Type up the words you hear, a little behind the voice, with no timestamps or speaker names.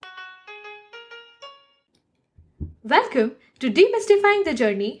Welcome to Demystifying the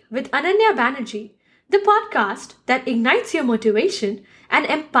Journey with Ananya Banerjee, the podcast that ignites your motivation and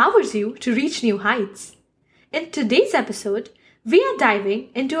empowers you to reach new heights. In today's episode, we are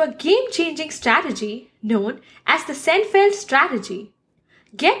diving into a game-changing strategy known as the Seinfeld strategy.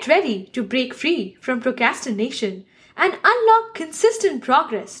 Get ready to break free from procrastination and unlock consistent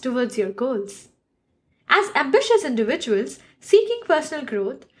progress towards your goals. As ambitious individuals seeking personal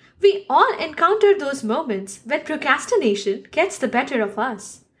growth, we all encounter those moments when procrastination gets the better of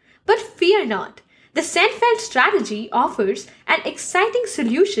us. But fear not, the Seinfeld strategy offers an exciting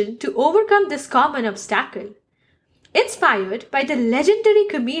solution to overcome this common obstacle. Inspired by the legendary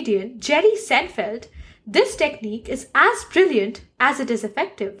comedian Jerry Seinfeld, this technique is as brilliant as it is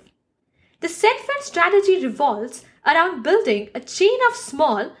effective. The Seinfeld strategy revolves around building a chain of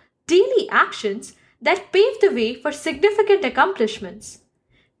small, daily actions that pave the way for significant accomplishments.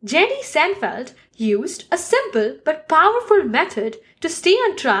 Jerry Seinfeld used a simple but powerful method to stay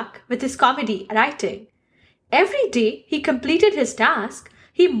on track with his comedy writing. Every day he completed his task,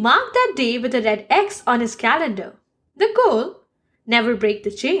 he marked that day with a red X on his calendar. The goal? Never break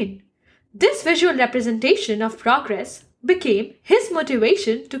the chain. This visual representation of progress became his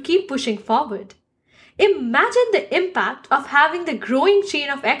motivation to keep pushing forward. Imagine the impact of having the growing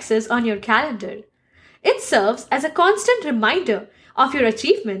chain of X's on your calendar. It serves as a constant reminder of your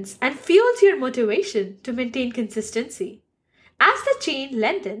achievements and fuels your motivation to maintain consistency. As the chain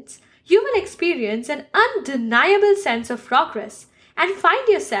lengthens, you will experience an undeniable sense of progress and find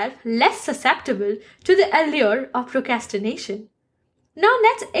yourself less susceptible to the allure of procrastination. Now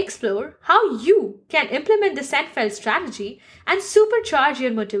let's explore how you can implement the Seinfeld strategy and supercharge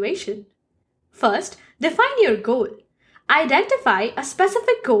your motivation. First, define your goal. Identify a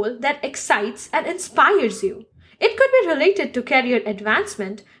specific goal that excites and inspires you. It could be related to career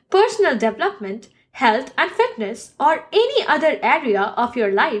advancement, personal development, health and fitness, or any other area of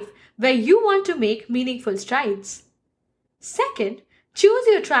your life where you want to make meaningful strides. Second, choose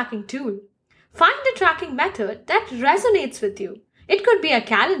your tracking tool. Find a tracking method that resonates with you. It could be a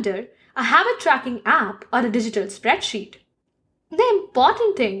calendar, a habit tracking app, or a digital spreadsheet. The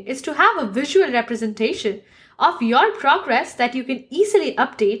important thing is to have a visual representation of your progress that you can easily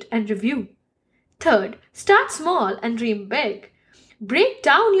update and review. Third, start small and dream big. Break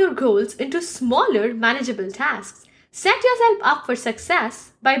down your goals into smaller, manageable tasks. Set yourself up for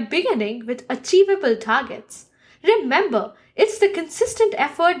success by beginning with achievable targets. Remember, it's the consistent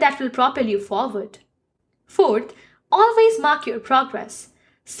effort that will propel you forward. Fourth, always mark your progress.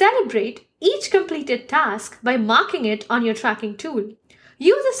 Celebrate each completed task by marking it on your tracking tool.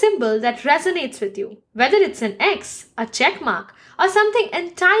 Use a symbol that resonates with you, whether it's an X, a check mark, or something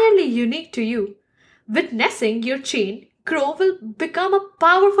entirely unique to you. Witnessing your chain grow will become a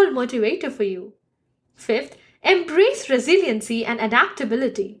powerful motivator for you. Fifth, embrace resiliency and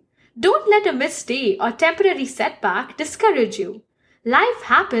adaptability. Don't let a missed day or temporary setback discourage you. Life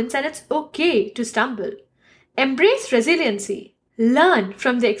happens and it's okay to stumble. Embrace resiliency, learn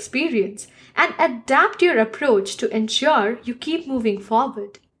from the experience, and adapt your approach to ensure you keep moving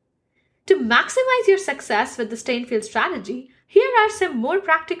forward. To maximize your success with the Seinfeld strategy, here are some more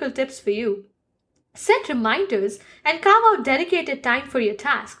practical tips for you. Set reminders and carve out dedicated time for your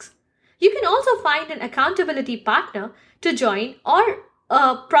tasks. You can also find an accountability partner to join or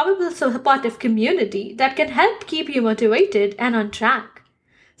a probable supportive community that can help keep you motivated and on track.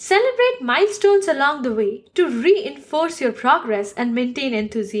 Celebrate milestones along the way to reinforce your progress and maintain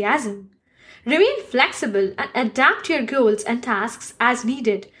enthusiasm. Remain flexible and adapt your goals and tasks as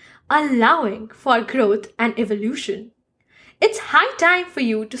needed, allowing for growth and evolution. It's high time for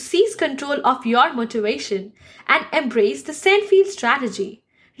you to seize control of your motivation and embrace the Seinfeld strategy.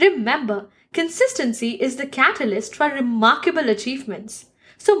 Remember, consistency is the catalyst for remarkable achievements.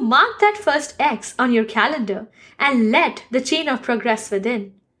 So mark that first X on your calendar and let the chain of progress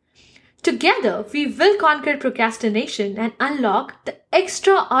within. Together, we will conquer procrastination and unlock the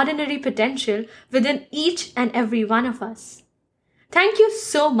extraordinary potential within each and every one of us. Thank you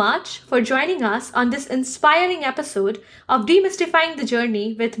so much for joining us on this inspiring episode of Demystifying the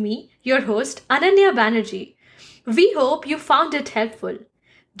Journey with me, your host, Ananya Banerjee. We hope you found it helpful.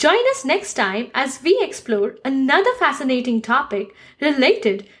 Join us next time as we explore another fascinating topic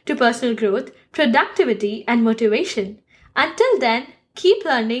related to personal growth, productivity, and motivation. Until then, keep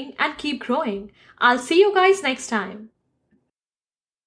learning and keep growing. I'll see you guys next time.